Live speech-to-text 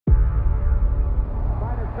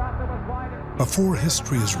Before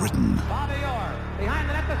history is written,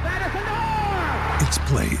 it's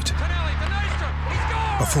played.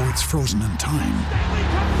 Before it's frozen in time,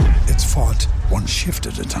 it's fought one shift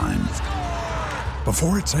at a time.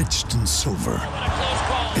 Before it's etched in silver,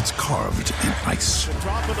 it's carved in ice.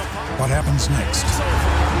 What happens next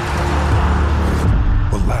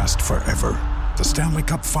will last forever. The Stanley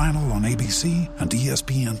Cup Final on ABC and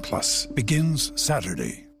ESPN Plus begins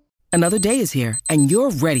Saturday. Another day is here, and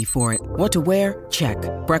you're ready for it. What to wear? Check.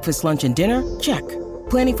 Breakfast, lunch, and dinner? Check.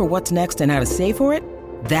 Planning for what's next and how to save for it?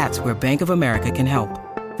 That's where Bank of America can help.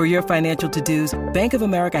 For your financial to-dos, Bank of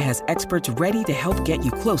America has experts ready to help get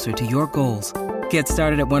you closer to your goals. Get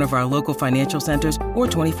started at one of our local financial centers or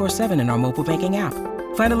 24/7 in our mobile banking app.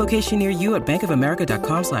 Find a location near you at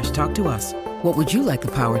bankofamerica.com/talktous. What would you like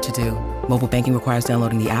the power to do? Mobile banking requires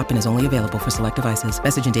downloading the app and is only available for select devices.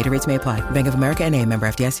 Message and data rates may apply. Bank of America N.A., member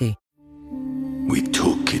FDIC. We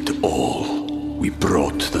took it all. We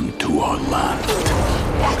brought them to our land.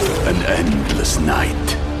 An endless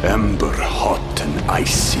night, ember hot and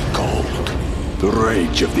icy cold. The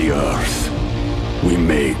rage of the earth. We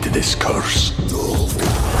made this curse.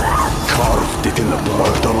 Carved it in the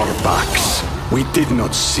blood on our backs. We did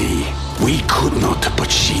not see. We could not,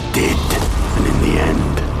 but she did. And in the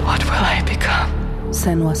end... What will I become?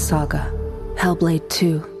 Senua's Saga. Hellblade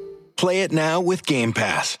 2. Play it now with Game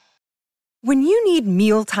Pass. When you need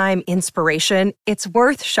mealtime inspiration, it's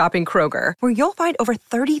worth shopping Kroger, where you'll find over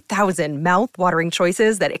 30,000 mouth-watering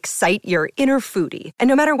choices that excite your inner foodie. And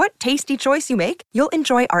no matter what tasty choice you make, you'll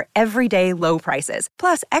enjoy our everyday low prices,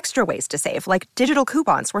 plus extra ways to save, like digital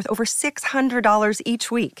coupons worth over $600 each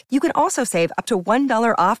week. You can also save up to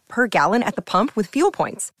 $1 off per gallon at the pump with fuel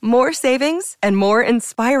points. More savings and more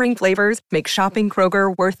inspiring flavors make shopping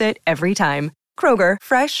Kroger worth it every time. Kroger,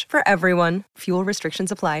 fresh for everyone. Fuel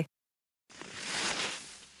restrictions apply.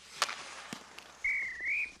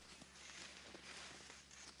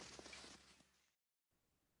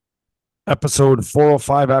 Episode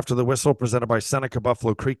 405 After the Whistle, presented by Seneca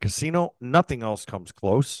Buffalo Creek Casino. Nothing else comes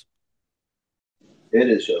close. It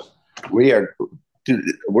is just we're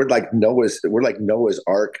like Noah's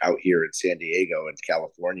Ark out here in San Diego and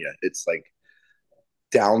California. It's like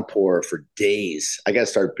downpour for days. I got to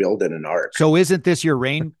start building an ark. So isn't this your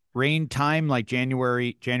rain time, like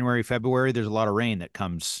January, February? There's a lot of rain that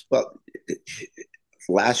comes. Well,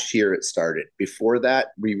 last year it started. Before that,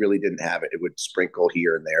 we really didn't have it. It would sprinkle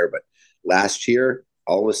here and there, but last year,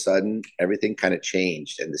 all of a sudden, everything kind of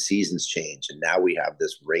changed and the seasons changed. And now we have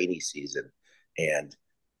this rainy season. And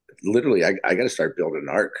literally, I got to start building an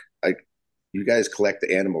ark. Like, you guys collect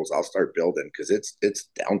the animals, I'll start building, because it's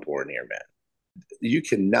downpouring here, man. You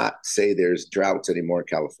cannot say there's droughts anymore in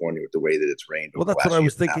California with the way that it's rained. Well, that's what I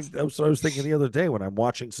was thinking. That's what I was thinking the other day when I'm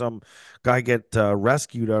watching some guy get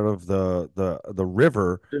rescued out of the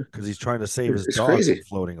river because he's trying to save his dog from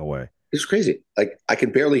floating away. It's crazy. Like, I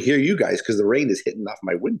can barely hear you guys because the rain is hitting off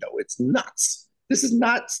my window. It's nuts. This is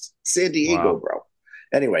not San Diego, bro.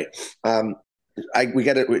 Anyway, we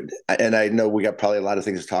got it, and I know we got probably a lot of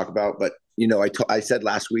things to talk about, but you know, I said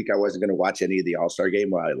last week I wasn't going to watch any of the All-Star game.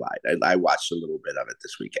 Well, I lied. I watched a little bit of it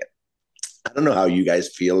this weekend. I don't know how you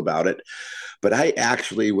guys feel about it, but I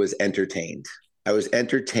actually was entertained. I was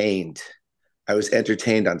entertained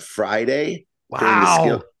on Friday.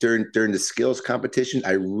 Wow. During the skills competition.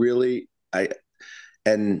 I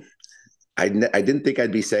didn't think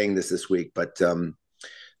I'd be saying this week, but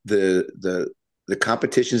the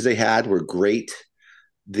competitions they had were great.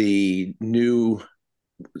 The new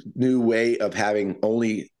way of having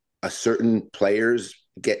only a certain players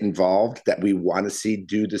get involved that we want to see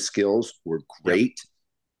do the skills were great.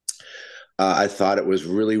 I thought it was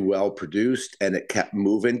really well produced, and it kept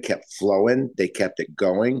moving, kept flowing. They kept it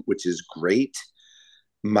going, which is great.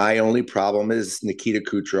 My only problem is Nikita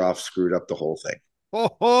Kucherov screwed up the whole thing.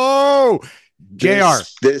 JR.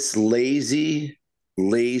 This lazy,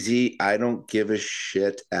 I don't give a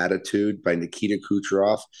shit attitude by Nikita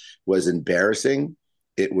Kucherov was embarrassing.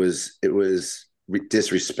 It was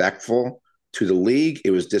disrespectful to the league. It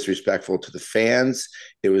was disrespectful to the fans.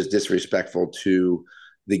 It was disrespectful to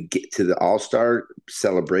the All-Star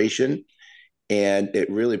celebration, and it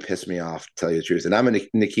really pissed me off, to tell you the truth. And I'm a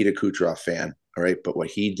Nikita Kucherov fan, all right? But what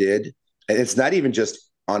he did, and it's not even just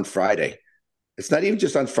on Friday. It's not even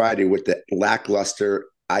just on Friday with the lackluster,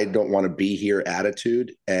 I don't want to be here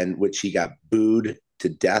attitude, and which he got booed to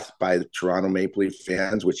death by the Toronto Maple Leaf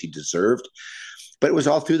fans, which he deserved. But it was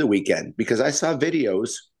all through the weekend, because I saw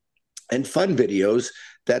videos and fun videos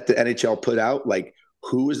that the NHL put out, like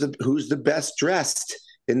who's the best dressed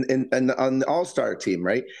on the All-Star team,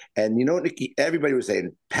 right? And you know what, everybody was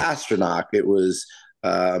saying Pastrnak. It was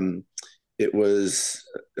it was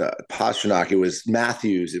Pasternak, it was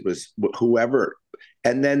Matthews, it was whoever.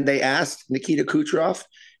 And then they asked Nikita Kucherov,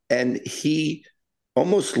 and he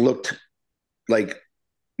almost looked like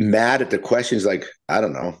mad at the questions. Like, I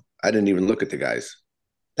don't know. I didn't even look at the guys.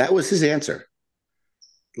 That was his answer.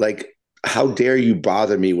 Like, how dare you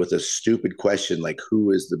bother me with a stupid question like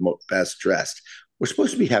who is the best dressed? We're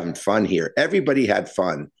supposed to be having fun here. Everybody had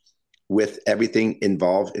fun with everything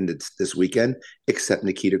involved in this weekend except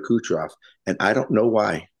Nikita Kucherov. And I don't know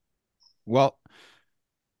why. Well,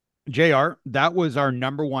 JR, that was our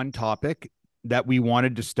number one topic that we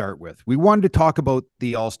wanted to start with. We wanted to talk about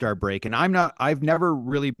the All-Star break. And I've never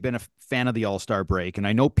really been a fan of the All-Star break. And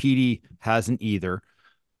I know Petey hasn't either.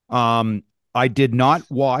 I did not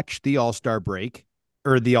watch the All-Star break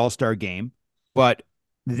or the All-Star game, but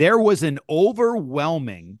there was an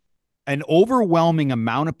overwhelming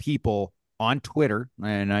amount of people on Twitter,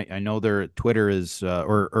 and I know their Twitter is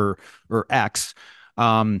or X,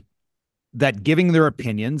 that giving their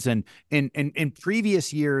opinions. And in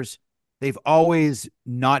previous years, they've always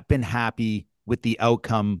not been happy with the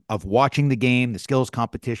outcome of watching the game, the skills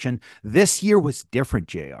competition. This year was different,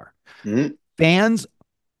 JR. Mm-hmm. Fans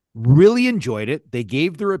really enjoyed it. They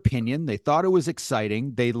gave their opinion. They thought it was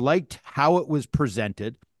exciting. They liked how it was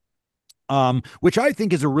presented, which I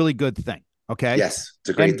think is a really good thing. Okay. Yes. It's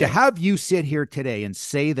a great thing. To have you sit here today and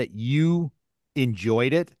say that you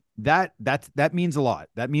enjoyed it, that means a lot.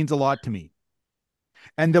 That means a lot to me.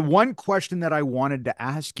 And the one question that I wanted to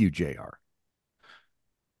ask you, JR,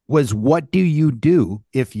 was what do you do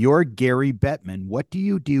if you're Gary Bettman? What do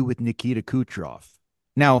you do with Nikita Kucherov?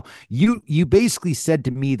 Now, you basically said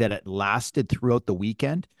to me that it lasted throughout the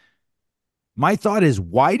weekend. My thought is,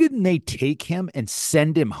 why didn't they take him and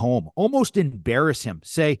send him home? Almost embarrass him.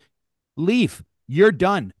 Say, leave. You're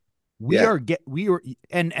done. We are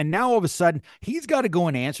and now all of a sudden he's got to go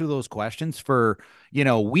and answer those questions for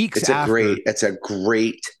weeks. It's a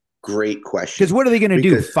great question. Because what are they going to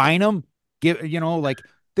do? Fine him?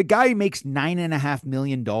 The guy makes $9.5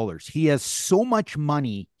 million. He has so much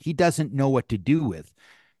money he doesn't know what to do with.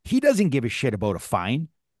 He doesn't give a shit about a fine.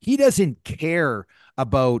 He doesn't care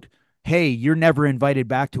about, hey, you're never invited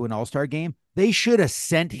back to an All-Star game. They should have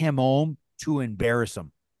sent him home to embarrass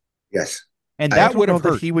him. Yes. And that would have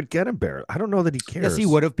hurt. That he would get embarrassed. I don't know that he cares. Yes, he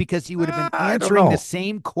would have, because he would have been answering the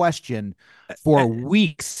same question for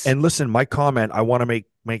weeks. And listen, my comment, I want to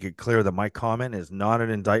make it clear that my comment is not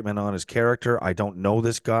an indictment on his character. I don't know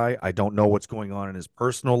this guy. I don't know what's going on in his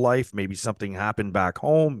personal life. Maybe something happened back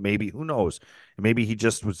home. Maybe, who knows? Maybe he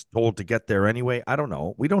just was told to get there anyway. I don't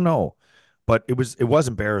know. We don't know. But it was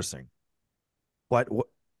embarrassing. But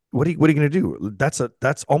what are you going to do?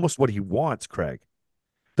 That's almost what he wants, Craig.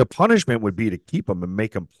 The punishment would be to keep him and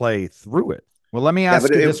make him play through it. Well, let me ask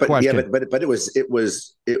you this question. Yeah, but it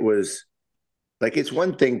was like, it's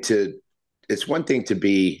one thing to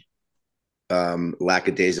be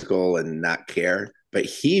lackadaisical and not care, but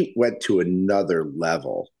he went to another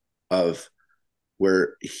level of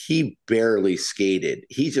where he barely skated.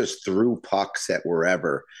 He just threw pucks at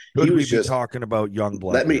wherever. Could he was just talking about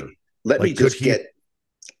Youngblood. Let me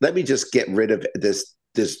just get rid of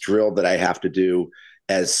this drill that I have to do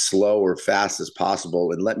as slow or fast as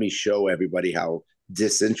possible, and let me show everybody how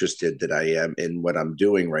disinterested that I am in what I'm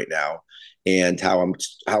doing right now, and how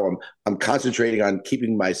I'm concentrating on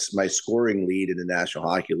keeping my scoring lead in the National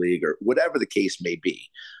Hockey League, or whatever the case may be.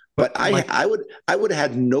 But I would have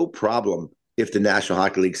had no problem if the National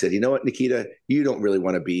Hockey League said, you know what, Nikita, you don't really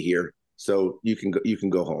want to be here, so you can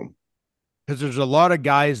go home. Because there's a lot of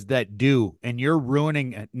guys that do, and you're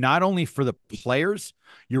ruining it not only for the players,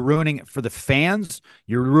 you're ruining it for the fans,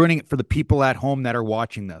 you're ruining it for the people at home that are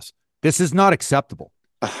watching this. This is not acceptable.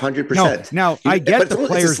 100%. Now I get the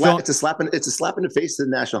players don't. It's a slap in the face of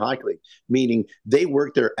the National Hockey League, meaning they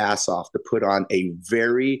worked their ass off to put on a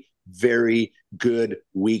very, very good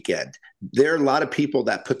weekend. There are a lot of people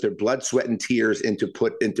that put their blood, sweat, and tears into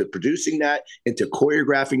producing that, into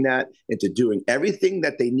choreographing that, into doing everything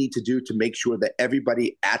that they need to do to make sure that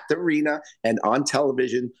everybody at the arena and on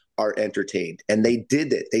television are entertained. And they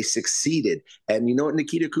did it. They succeeded. And you know what,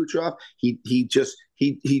 Nikita Kucherov, he just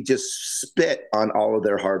spit on all of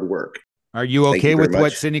their hard work. Are you okay with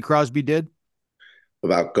what Sidney Crosby did?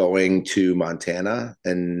 About going to Montana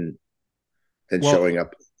and showing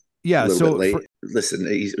up. Yeah. A little bit late. Listen,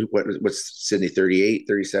 what's Sidney, 38,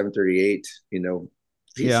 37, 38,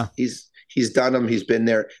 he's done them. He's been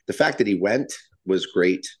there. The fact that he went was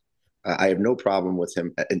great. I have no problem with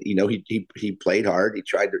him. And, he played hard. He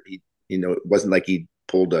tried to, it wasn't like he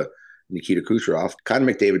pulled a Nikita Kucherov.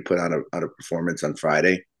 Connor McDavid put on a performance on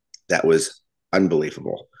Friday that was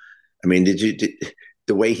unbelievable. I mean, the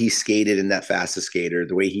the way he skated in that fastest skater,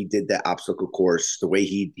 the way he did that obstacle course, the way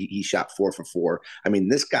he shot 4 for 4. I mean,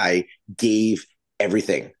 this guy gave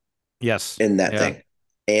everything. Yes. In that thing.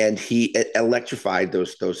 And he electrified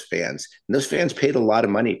those fans. And those fans paid a lot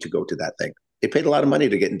of money to go to that thing. They paid a lot of money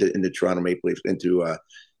to get into Toronto Maple Leafs, into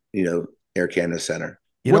Air Canada Center.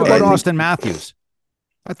 What about Austin Matthews?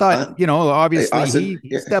 I thought, obviously Austin,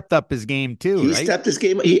 he stepped up his game too. He stepped his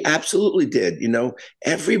game. He absolutely did.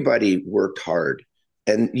 Everybody worked hard,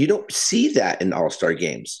 and you don't see that in All-Star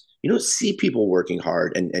games. You don't see people working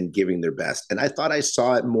hard and giving their best. And I thought I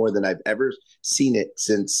saw it more than I've ever seen it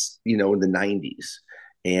since, in the 90s.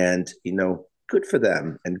 And, good for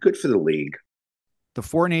them and good for the league. The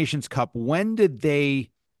Four Nations Cup, when did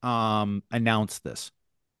they announce this?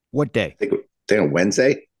 What day? I think on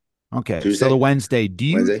Wednesday. Okay, Tuesday? so the Wednesday. Do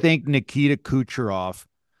you think Nikita Kucherov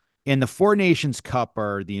in the Four Nations Cup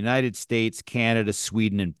are the United States, Canada,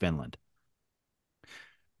 Sweden, and Finland?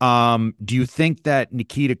 Do you think that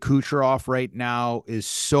Nikita Kucherov right now is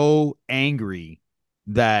so angry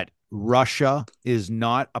that Russia is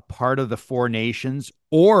not a part of the Four Nations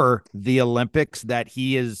or the Olympics, that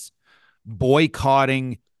he is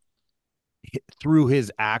boycotting through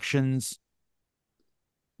his actions?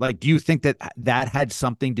 Like, do you think that had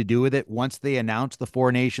something to do with it once they announced the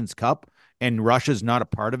Four Nations Cup and Russia's not a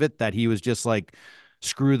part of it, that he was just like,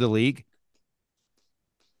 screw the league?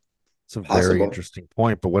 It's a very interesting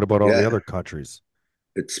point, but what about all the other countries?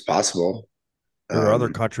 It's possible. There are other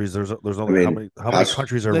countries. There's only how many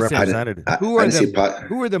countries are represented? Who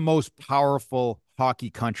are the most powerful hockey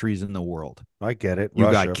countries in the world? I get it. You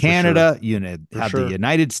Russia, got Canada, sure. you have the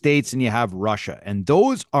United States, and you have Russia. And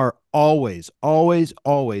those are always, always,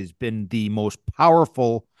 always been the most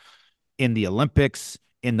powerful in the Olympics,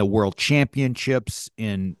 in the World Championships,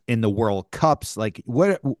 in the World Cups. Like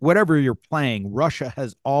whatever you're playing, Russia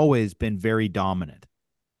has always been very dominant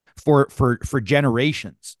for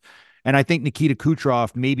generations. And I think Nikita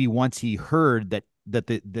Kucherov, maybe once he heard that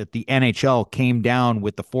the NHL came down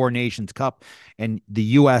with the Four Nations Cup and the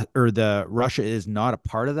US or the Russia is not a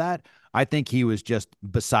part of that, I think he was just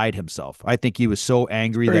beside himself. I think he was so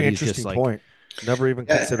angry that he's just like, point. Never even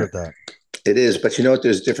considered that. It is, but you know what?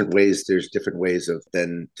 There's different ways. There's different ways of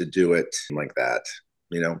then to do it like that.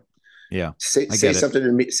 Yeah. Say something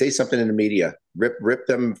in the media. Rip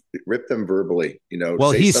them verbally. Well,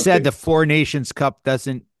 he said the Four Nations Cup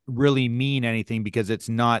doesn't really mean anything because it's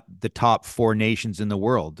not the top four nations in the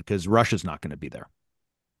world, because Russia's not going to be there.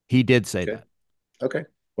 He did say that. Okay.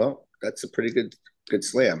 Well, that's a pretty good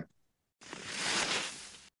slam.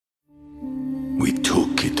 We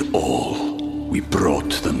took it all. We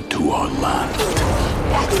brought them to our land.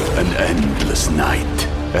 An endless night,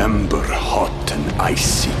 ember hot and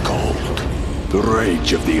icy cold. The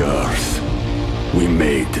rage of the earth. We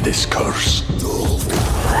made this curse.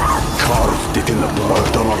 Carved it in the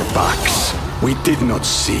blood on our backs. We did not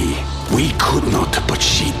see. We could not, but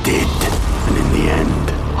she did. And in the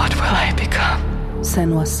end... What will I become?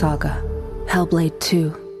 Senua's Saga. Hellblade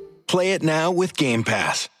 2. Play it now with Game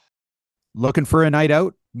Pass. Looking for a night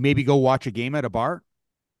out? Maybe go watch a game at a bar?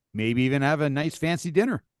 Maybe even have a nice fancy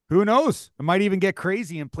dinner. Who knows? I might even get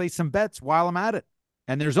crazy and play some bets while I'm at it.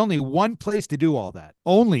 And there's only one place to do all that.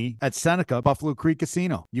 Only at Seneca Buffalo Creek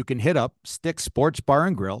Casino. You can hit up Stick Sports Bar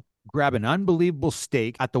and Grill, grab an unbelievable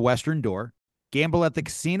steak at the Western Door, gamble at the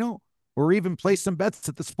casino, or even place some bets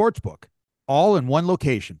at the sportsbook. All in one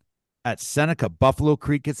location at Seneca Buffalo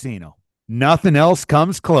Creek Casino. Nothing else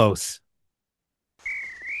comes close.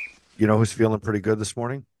 You know who's feeling pretty good this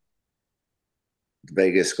morning?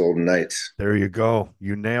 Vegas Golden Knights. There you go.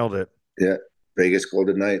 You nailed it. Yeah, Vegas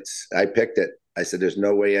Golden Knights. I picked it. I said, there's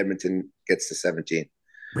no way Edmonton gets to 17.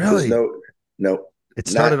 Really? No. It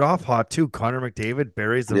started off hot, too. Connor McDavid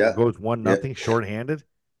buries them, goes 1-0, shorthanded.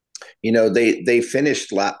 They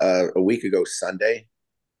finished a week ago Sunday,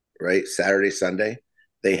 right? Saturday, Sunday.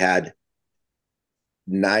 They had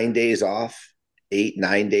 9 days off,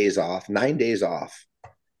 9 days off.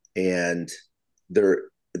 And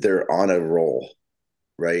they're on a roll,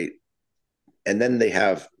 right? And then they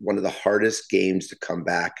have one of the hardest games to come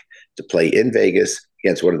back to play in Vegas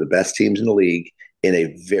against one of the best teams in the league in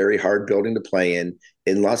a very hard building to play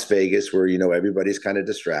in Las Vegas, where, everybody's kind of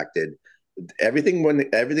distracted. Everything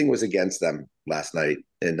was against them last night.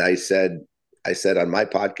 And I said on my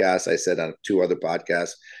podcast, I said on 2 other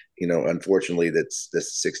podcasts, unfortunately this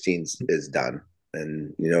 16 is done.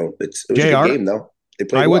 And, it was a good game though.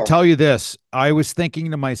 I would tell you this. I was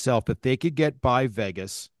thinking to myself, if they could get by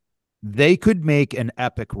Vegas, they could make an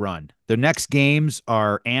epic run. Their next games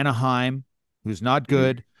are Anaheim, who's not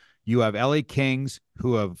good, You have LA Kings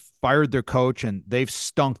who have fired their coach and they've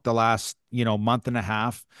stunk the last, month and a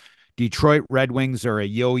half. Detroit Red Wings are a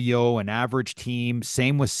yo-yo, an average team.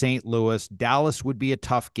 Same with St. Louis. Dallas would be a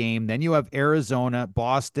tough game. Then you have Arizona,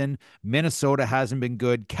 Boston, Minnesota hasn't been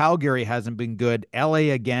good. Calgary hasn't been good.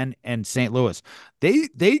 LA again, and St. Louis.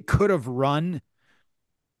 They could have run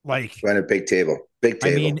a big table. Big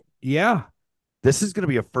table. I mean, yeah. This is going to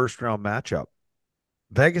be a first-round matchup.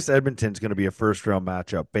 Vegas Edmonton's going to be a first-round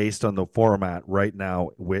matchup based on the format right now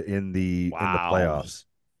in the playoffs.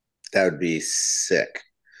 That would be sick.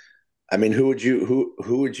 I mean, who would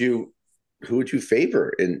you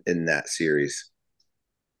favor in that series?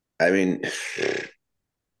 I mean,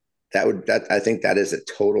 I think that is a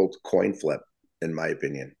total coin flip, in my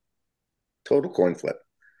opinion. Total coin flip.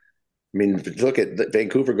 I mean, look at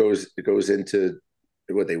Vancouver goes into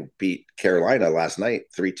what they beat Carolina last night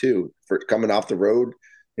 3-2 for coming off the road,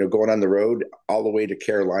 going on the road all the way to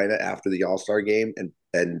Carolina after the All-Star game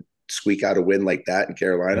and squeak out a win like that in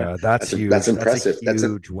Carolina. Yeah, that's huge. That's impressive. That's a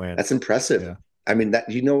huge win. That's impressive. Yeah. I mean, that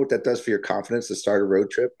what that does for your confidence to start a road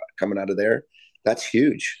trip coming out of there. That's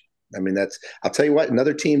huge. I mean, I'll tell you what,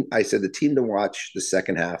 another team, I said the team to watch the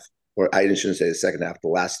second half, or I shouldn't say the second half, the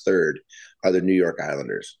last third are the New York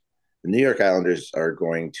Islanders. The New York Islanders are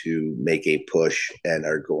going to make a push and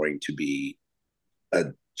are going to be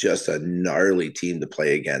just a gnarly team to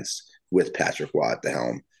play against with Patrick Waugh at the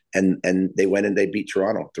helm. And they went and they beat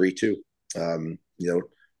Toronto 3-2.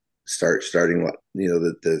 Starting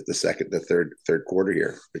the third quarter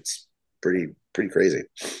here. It's pretty crazy.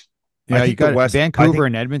 Yeah, you got Vancouver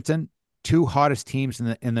and Edmonton, two hottest teams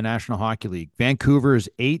in the National Hockey League. Vancouver is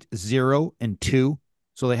 8-0-2.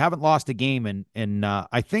 So they haven't lost a game, and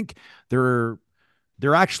I think they're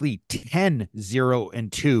actually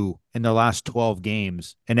 10-0-2 in the last 12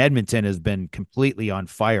 games. And Edmonton has been completely on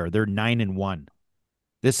fire. They're 9-1.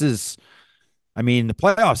 This is, I mean, the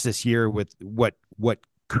playoffs this year with what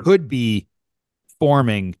could be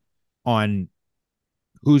forming on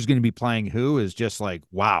who's going to be playing who is just like,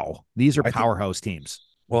 wow, these are powerhouse teams.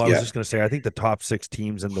 Well, I was just going to say, I think the top 6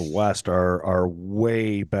 teams in the West are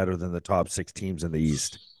way better than the top 6 teams in the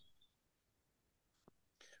East.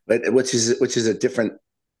 But which is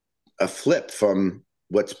a flip from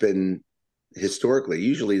what's been historically.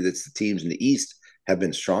 Usually, it's the teams in the East have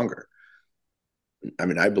been stronger. I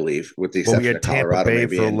mean, I believe, with the exception of Colorado, Tampa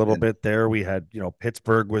Bay for a little bit there. We had,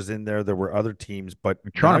 Pittsburgh was in there. There were other teams, but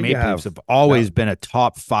Toronto Maple Leafs have always been a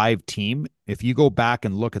top 5 team. If you go back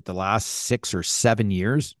and look at the last 6 or 7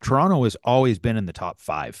 years, Toronto has always been in the top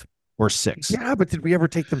 5 or 6. Yeah, but did we ever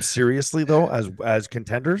take them seriously though, as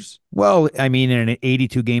contenders? Well, I mean, in an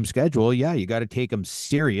 82 game schedule, yeah, you got to take them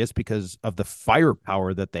serious because of the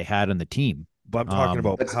firepower that they had in the team. But I'm talking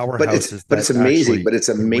about powerhouses. But it's amazing. But it's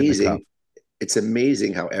amazing. It's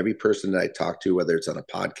amazing how every person that I talk to, whether it's on a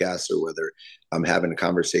podcast or whether I'm having a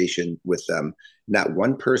conversation with them, not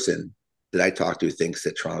one person that I talk to thinks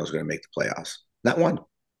that Toronto's going to make the playoffs. Not one.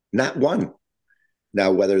 Not one.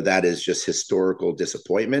 Now, whether that is just historical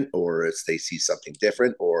disappointment or it's they see something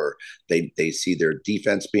different or they see their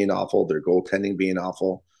defense being awful, their goaltending being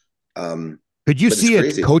awful. Could you see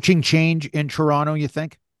a coaching change in Toronto, you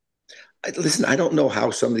think? Listen, I don't know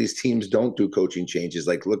how some of these teams don't do coaching changes.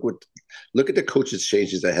 Like, look at the coaches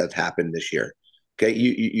changes that have happened this year. Okay,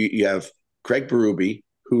 you have Craig Berube,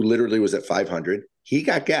 who literally was at 500. He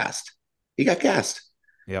got gassed.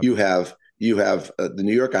 Yep. You have the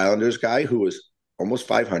New York Islanders guy who was almost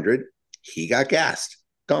 500. He got gassed.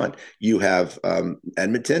 Gone. You have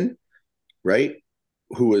Edmonton, right,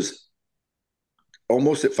 who was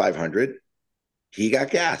almost at 500. He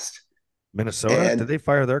got gassed. Minnesota, did they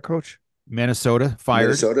fire their coach? Minnesota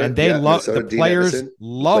fired, and they loved the players.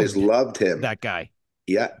 Loved him. That guy.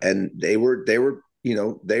 Yeah, and they were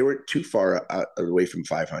too far away from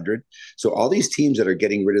 500. So all these teams that are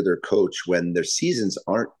getting rid of their coach when their seasons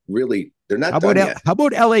aren't really, they're not done yet. How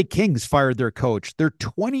about LA Kings fired their coach? They're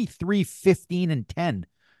 23-15-10.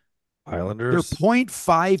 Islanders. They're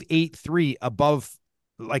 .583 above,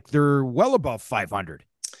 like they're well above 500.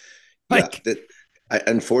 Like,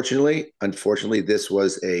 unfortunately, this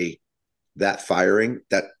was that firing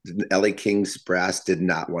that LA Kings brass did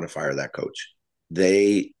not want to fire that coach.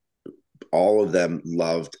 All of them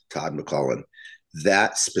loved Todd McLellan.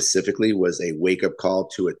 That specifically was a wake-up call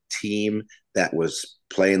to a team that was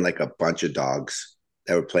playing like a bunch of dogs,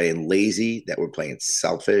 that were playing lazy, that were playing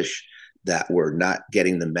selfish, that were not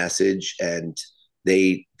getting the message. And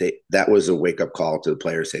that was a wake-up call to the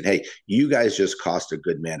players saying, hey, you guys just cost a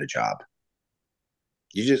good man a job.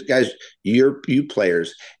 You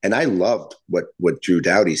players. And I loved what Drew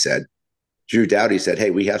Doughty said. Drew Doughty said,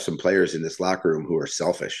 "Hey, we have some players in this locker room who are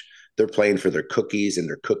selfish. They're playing for their cookies and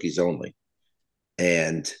their cookies only."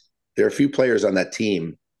 And there are a few players on that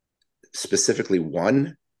team, specifically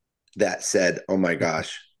one that said, "Oh my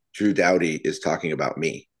gosh, Drew Doughty is talking about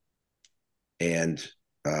me." And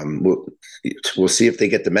we'll see if they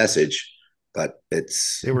get the message, but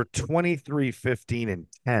they were 23, 15, and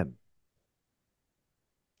 10.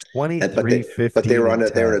 23, 15, but they were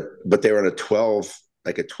on a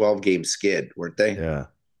 12 game skid, weren't they? Yeah.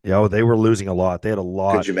 Yeah, oh, they were losing a lot. They had a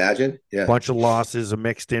lot. Could you imagine? Yeah. A bunch of losses, a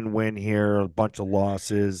mixed in win here, a bunch of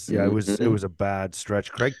losses. Yeah, it was a bad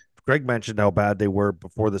stretch. Greg mentioned how bad they were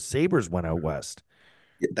before the Sabres went out west.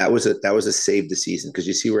 That was a save the season, because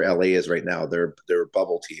you see where LA is right now. They're a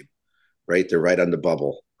bubble team, right? They're right on the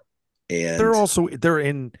bubble. And they're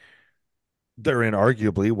in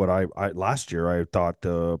arguably what I last year I thought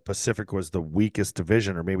the Pacific was the weakest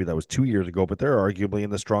division, or maybe that was 2 years ago, but they're arguably in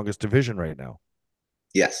the strongest division right now.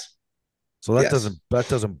 Yes. So that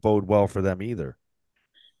doesn't bode well for them either.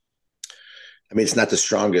 I mean, it's not the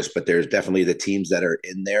strongest, but there's definitely the teams that are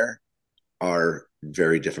in there are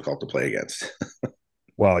very difficult to play against.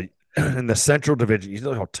 Well, in the Central Division, you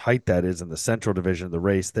know how tight that is in the Central Division of the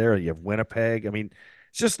race there. You have Winnipeg. I mean,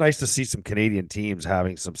 it's just nice to see some Canadian teams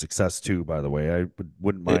having some success too, by the way. I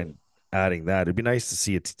wouldn't mind adding that. It'd be nice to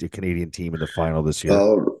see a Canadian team in the final this year.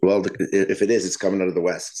 Well, if it is, it's coming out of the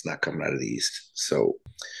West. It's not coming out of the East. So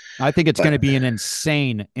I think it's going to be an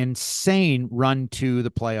insane run to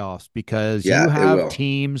the playoffs, because you have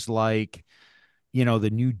teams like, the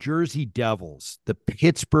New Jersey Devils, the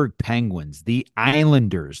Pittsburgh Penguins, the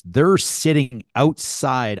Islanders. They're sitting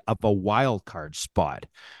outside of a wild card spot.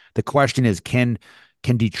 The question is, can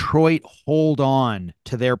Detroit hold on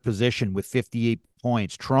to their position with 58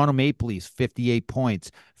 points? Toronto Maple Leafs, 58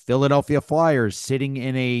 points. Philadelphia Flyers sitting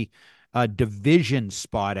in a division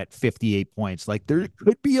spot at 58 points. Like, there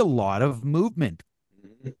could be a lot of movement.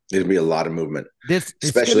 There'll be a lot of movement.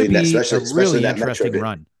 Especially in that interesting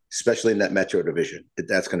run. Especially in that Metro division.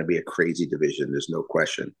 That's going to be a crazy division. There's no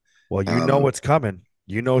question. Well, you know what's coming.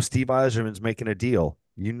 You know Steve Yzerman's making a deal.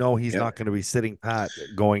 You know he's not going to be sitting pat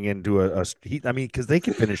going into because they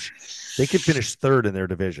can finish third in their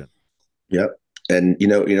division. Yep. And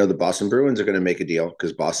the Boston Bruins are going to make a deal,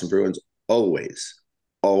 because Boston Bruins always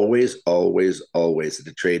at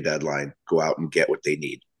the trade deadline go out and get what they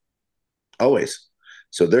need. Always.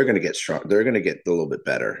 So they're going to get strong. They're going to get a little bit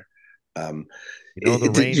better.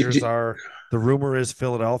 The Rangers are. The rumor is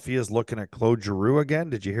Philadelphia is looking at Claude Giroux again.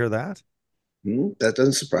 Did you hear that? That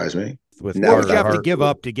doesn't surprise me. What would you have to give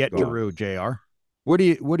up to get Giroux, JR? What do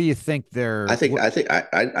you think there? I think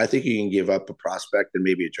you can give up a prospect and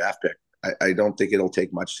maybe a draft pick. I don't think it'll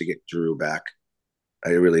take much to get Giroux back. I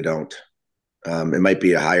really don't. It might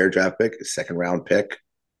be a higher draft pick, a second round pick.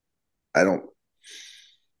 I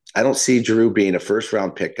don't see Giroux being a first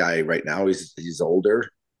round pick guy right now. He's older.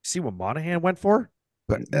 See what Monahan went for?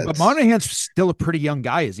 But Monahan's still a pretty young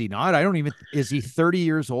guy, is he not? Is he 30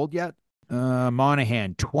 years old yet?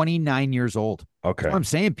 Monahan, 29 years old. Okay. That's what I'm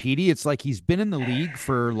saying, Petey. It's like he's been in the league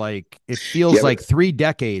for it feels like 3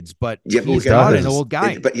 decades, but he's not an old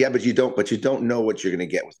guy. But you don't know what you're going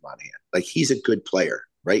to get with Monahan. Like, he's a good player,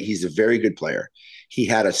 right? He's a very good player. He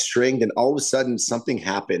had a string, and all of a sudden something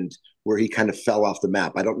happened where he kind of fell off the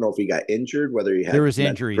map. I don't know if he got injured, whether he had. There was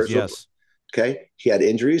injuries, yes. Okay. He had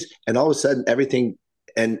injuries, and all of a sudden everything,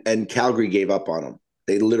 and Calgary gave up on him.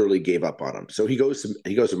 They literally gave up on him. So he goes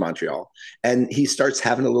to Montreal, and he starts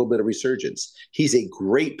having a little bit of resurgence. He's a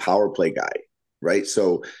great power play guy, right?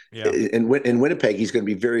 So in Winnipeg, he's going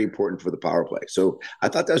to be very important for the power play. So I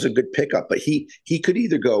thought that was a good pickup, but he could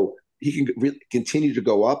either continue to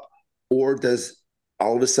go up, or does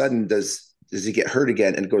he get hurt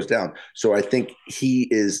again and goes down? So I think he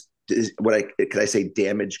is could I say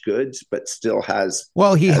damaged goods, but still has.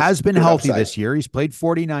 Well, he has been healthy this year. He's played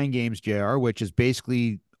 49 games, JR, which is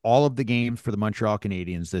basically all of the games for the Montreal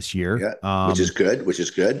Canadiens this year. Yeah, which is good.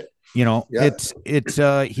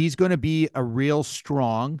 He's going to be a real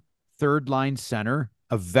strong third line center,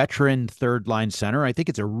 a veteran third line center. I think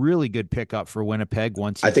it's a really good pickup for Winnipeg.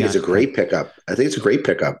 I think it's a great pickup.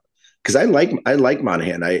 Because I like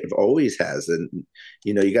Monahan. I've always has, and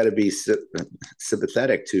you got to be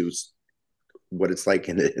sympathetic to what it's like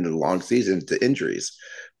in a long season, to injuries.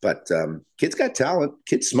 But kid's got talent.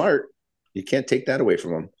 Kid's smart. You can't take that away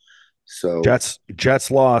from him. So Jets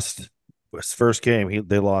lost his first game.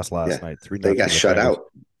 They lost last night. 3-0. They got shut out.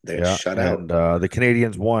 And the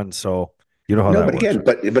Canadians won. So you know how that works.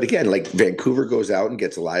 But again, like Vancouver goes out and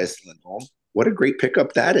gets Elias Lindholm. What a great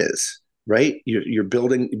pickup that is. Right, you're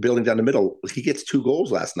building down the middle. He gets 2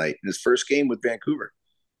 goals last night in his first game with Vancouver.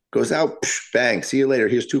 goes out, bang, see you later.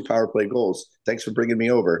 Here's 2 power play goals. Thanks for bringing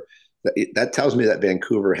me over. That tells me that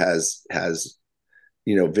Vancouver has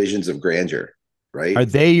visions of grandeur, right? Are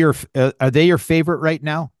they your favorite right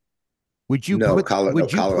now? Would you No, put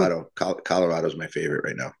Colorado. Colorado's my favorite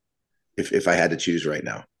right now. If I had to choose right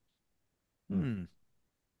now.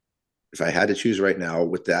 If I had to choose right now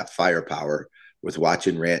with that firepower, with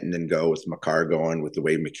watching Rantanen go, with Makar going, with the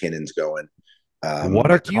way McKinnon's going.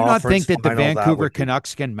 Do you not think that the Vancouver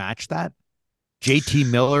Canucks can match that? JT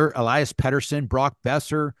Miller, Elias Pettersson, Brock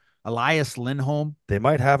Besser, Elias Lindholm. They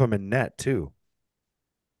might have him in net too.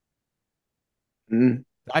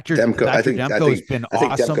 Demko, I think Demko's been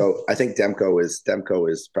awesome. I think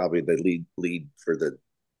Demko is probably the lead for the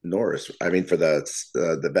Norris. I mean, for the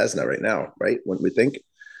Vezina right now, right? When we think,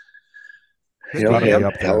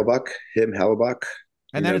 Hellebuyck.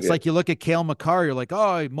 And then it's like you look at Cale Makar, you're like,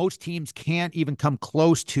 oh, most teams can't even come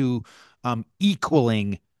close to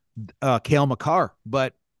equaling Cale Makar,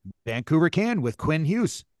 but Vancouver can with Quinn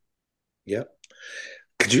Hughes. Yep.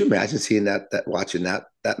 Could you imagine seeing watching that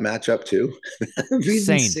matchup too?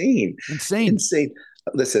 Insane.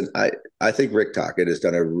 Listen, I think Rick Tocchet has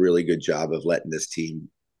done a really good job of letting this team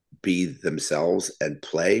be themselves and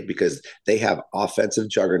play, because they have offensive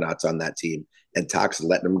juggernauts on that team, and Tocchet's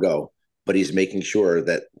letting them go, but he's making sure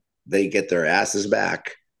that they get their asses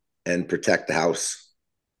back and protect the house.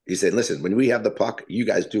 He said, listen, when we have the puck, you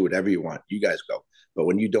guys do whatever you want. You guys go. But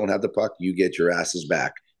when you don't have the puck, you get your asses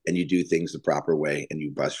back and you do things the proper way and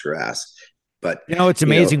you bust your ass. But it's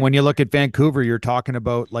amazing when you look at Vancouver, you're talking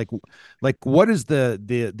about like what is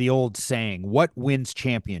the old saying? What wins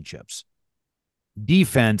championships?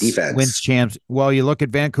 Defense wins champs. Well, you look at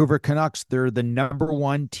Vancouver Canucks, they're the number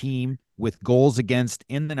 1 team with goals against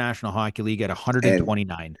in the National Hockey League at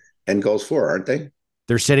 129. And goals for, aren't they?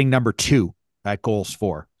 They're sitting number 2 at goals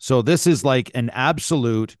for. So this is like an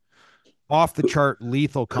absolute off the chart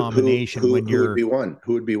lethal combination. Who would be one?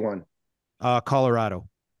 Who would be one? Colorado.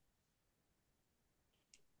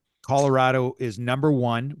 Colorado is number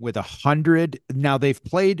 1 with 100. Now they've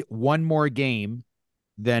played 1 more game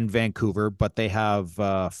than Vancouver, but they have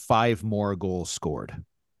 5 more goals scored.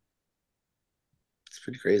 It's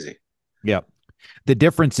pretty crazy. Yep. The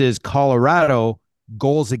difference is Colorado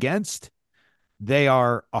goals against, they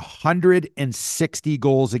are 160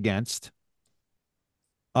 goals against.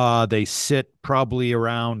 They sit probably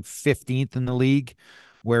around 15th in the league,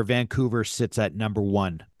 where Vancouver sits at number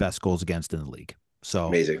 1 best goals against in the league.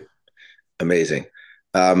 So amazing.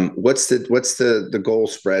 What's the goal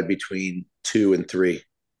spread between 2 and 3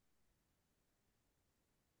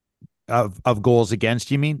 of goals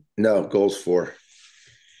against? You mean? No, goals for.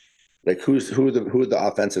 Like who are the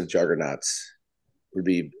offensive juggernauts? Would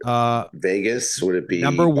be Vegas? Would it be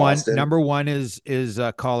number 1? Boston? Number 1 is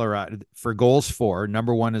Colorado for goals for.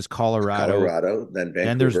 Number 1 is Colorado. Then Vancouver.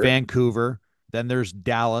 Then there's Vancouver. Then there's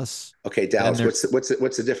Dallas. Okay, Dallas. What's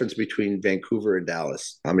the difference between Vancouver and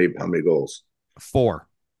Dallas? How many goals? 4.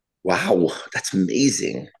 Wow, that's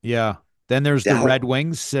amazing. Yeah. Then there's the Red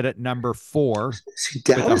Wings, sit at number 4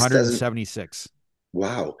 with 176.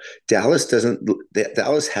 Wow, Dallas hasn't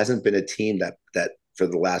been a team that for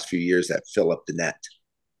the last few years that fill up the net,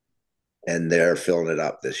 and they're filling it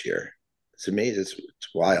up this year. It's amazing. It's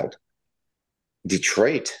wild.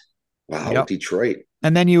 Detroit. Wow, yep. Detroit.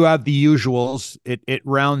 And then you have the usuals. It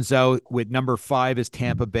rounds out with number 5 is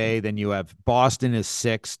Tampa Bay. Then you have Boston is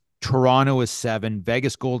 6, Toronto is 7,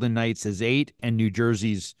 Vegas Golden Knights is 8, and New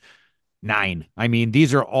Jersey's 9. I mean,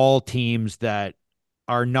 these are all teams that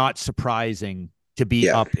are not surprising to be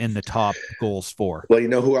up in the top goals for. Well, you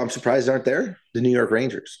know who I'm surprised aren't there? The New York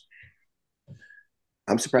Rangers.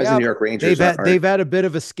 I'm surprised the New York Rangers they've had a bit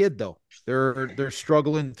of a skid though. They're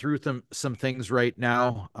struggling through some things right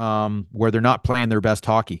now where they're not playing their best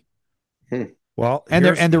hockey. Well,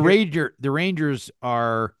 the Rangers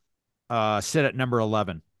are sit at number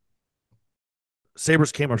 11.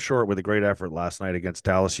 Sabres came up short with a great effort last night against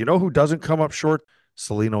Dallas. You know who doesn't come up short?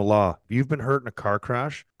 Celino Law. If you've been hurt in a car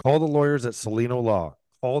crash, call the lawyers at Celino Law.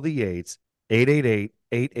 Call the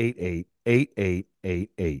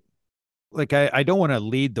 888-888-8888. Like, I don't want to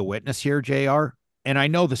lead the witness here, JR. And I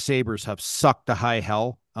know the Sabres have sucked to high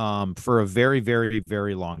hell for a very, very,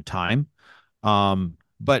 very long time.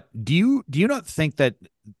 But do you not think that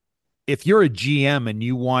if you're a GM and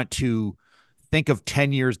you want to think of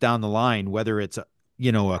 10 years down the line, whether it's a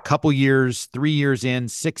couple years, 3 years in,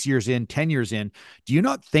 6 years in, 10 years in, do you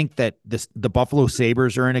not think that the Buffalo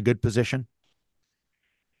Sabres are in a good position?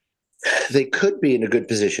 They could be in a good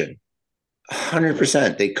position.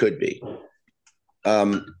 100% they could be.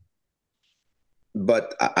 But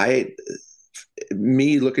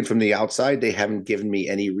me looking from the outside, they haven't given me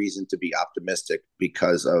any reason to be optimistic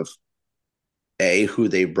because of A, who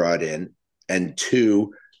they brought in, and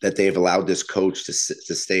two, that they've allowed this coach to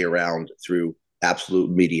stay around through absolute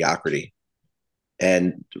mediocrity,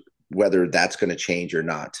 and whether that's going to change or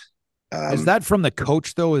not. Is that from the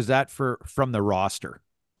coach though? Is that from the roster?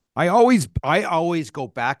 I always go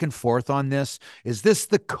back and forth on this. Is this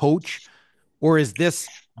the coach, or is this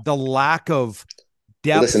the lack of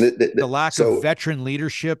depth, the lack of veteran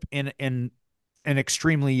leadership in an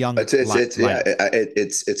extremely young? It's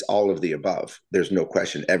all of the above. There's no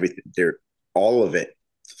question. Everything there, all of it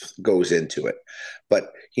goes into it.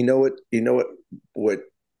 But you know what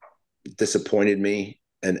disappointed me,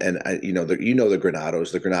 and the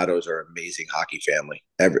Granados. The Granados are an amazing hockey family.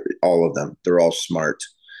 All of them. They're all smart.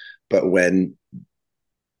 But when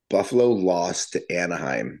Buffalo lost to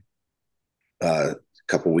Anaheim a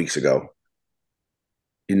couple weeks ago,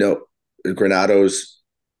 the Granados'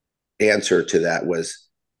 answer to that was,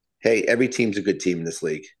 hey, every team's a good team in this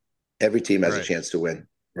league. Every team has a chance to win,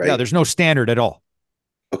 right? Yeah, there's no standard at all.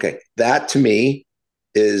 Okay, that to me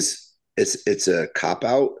is it's a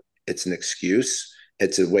cop-out. It's an excuse.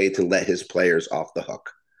 It's a way to let his players off the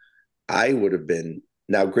hook. I would have been –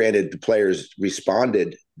 now, granted, the players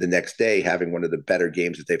responded the next day having one of the better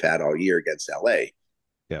games that they've had all year against LA.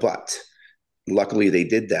 Yeah. But luckily they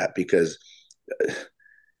did that because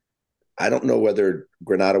I don't know whether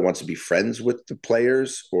Granato wants to be friends with the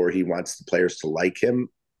players or he wants the players to like him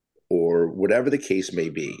or whatever the case may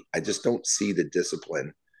be. I just don't see the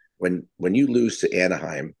discipline. When you lose to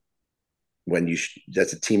Anaheim,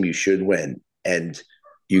 that's a team you should win, and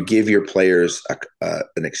you give your players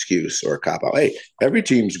an excuse or a cop-out. Hey, every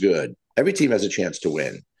team's good. Every team has a chance to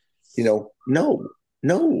win. No,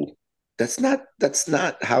 that's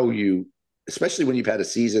not how you, especially when you've had a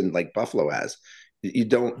season like Buffalo has, you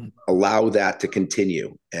don't allow that to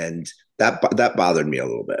continue. And that bothered me a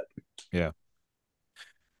little bit. Yeah.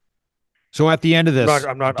 So at the end of this,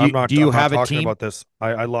 I'm not talking about this.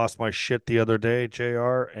 I lost my shit the other day,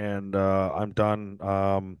 JR, and I'm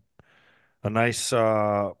done. A nice,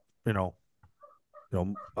 what do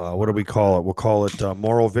we call it? We'll call it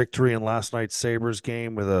moral victory in last night's Sabres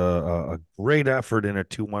game with a great effort in a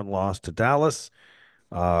 2-1 loss to Dallas,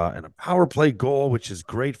 and a power play goal, which is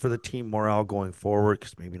great for the team morale going forward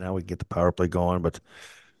because maybe now we can get the power play going. But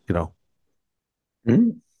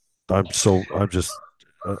I'm just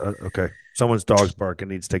okay. Someone's dog's barking,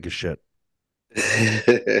 needs to take a shit.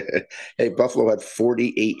 Hey, Buffalo had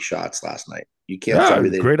 48 shots last night. You can't tell me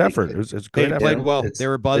they great effort. It's great. They played well. They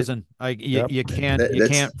were buzzing. You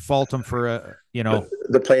can't fault them for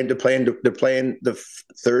They're playing the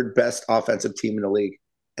third best offensive team in the league,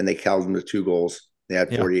 and they held them to 2 goals. They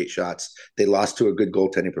had 48 shots. They lost to a good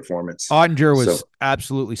goaltending performance. Ottinger was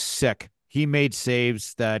absolutely sick. He made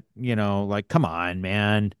saves that come on,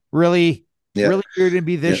 man, really. Yeah. Really, you're going to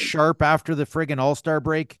be this sharp after the friggin' All-Star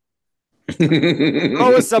break?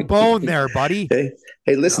 Throw us a bone there, buddy. Hey,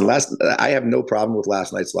 listen. I have no problem with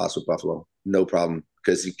last night's loss with Buffalo. No problem,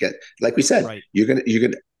 because you get, like we said, right.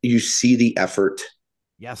 You see the effort.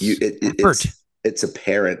 Yes, it's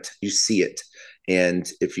apparent. You see it,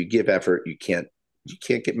 and if you give effort, you can't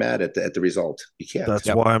get mad at the result. You can't.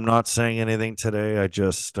 That's why I'm not saying anything today. I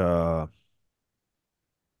just I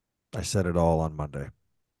said it all on Monday.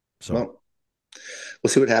 So. Well, we'll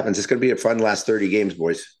see what happens. It's going to be a fun last 30 games,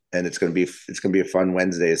 boys, and it's going to be a fun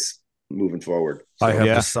Wednesdays moving forward. So, I have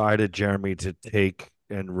decided, Jeremy, to take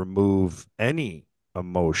and remove any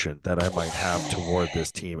emotion that I might have toward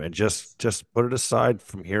this team and just put it aside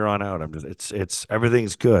from here on out. It's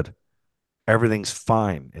everything's good, everything's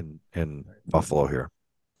fine in Buffalo here.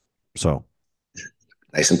 So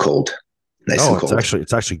nice and cold.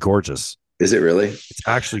 It's actually gorgeous. Is it really? It's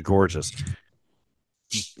actually gorgeous.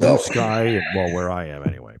 Blue sky, where I am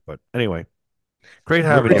anyway. But anyway, great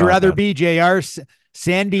having you. Would you rather be, JR,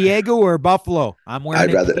 San Diego or Buffalo? I'm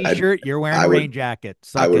wearing a T-shirt. You're wearing a rain jacket.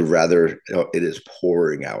 I would rather. It is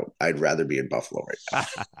pouring out. I'd rather be in Buffalo right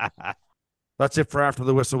now. That's it for After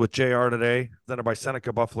the Whistle with JR today. Presented by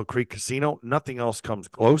Seneca Buffalo Creek Casino. Nothing else comes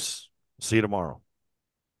close. See you tomorrow.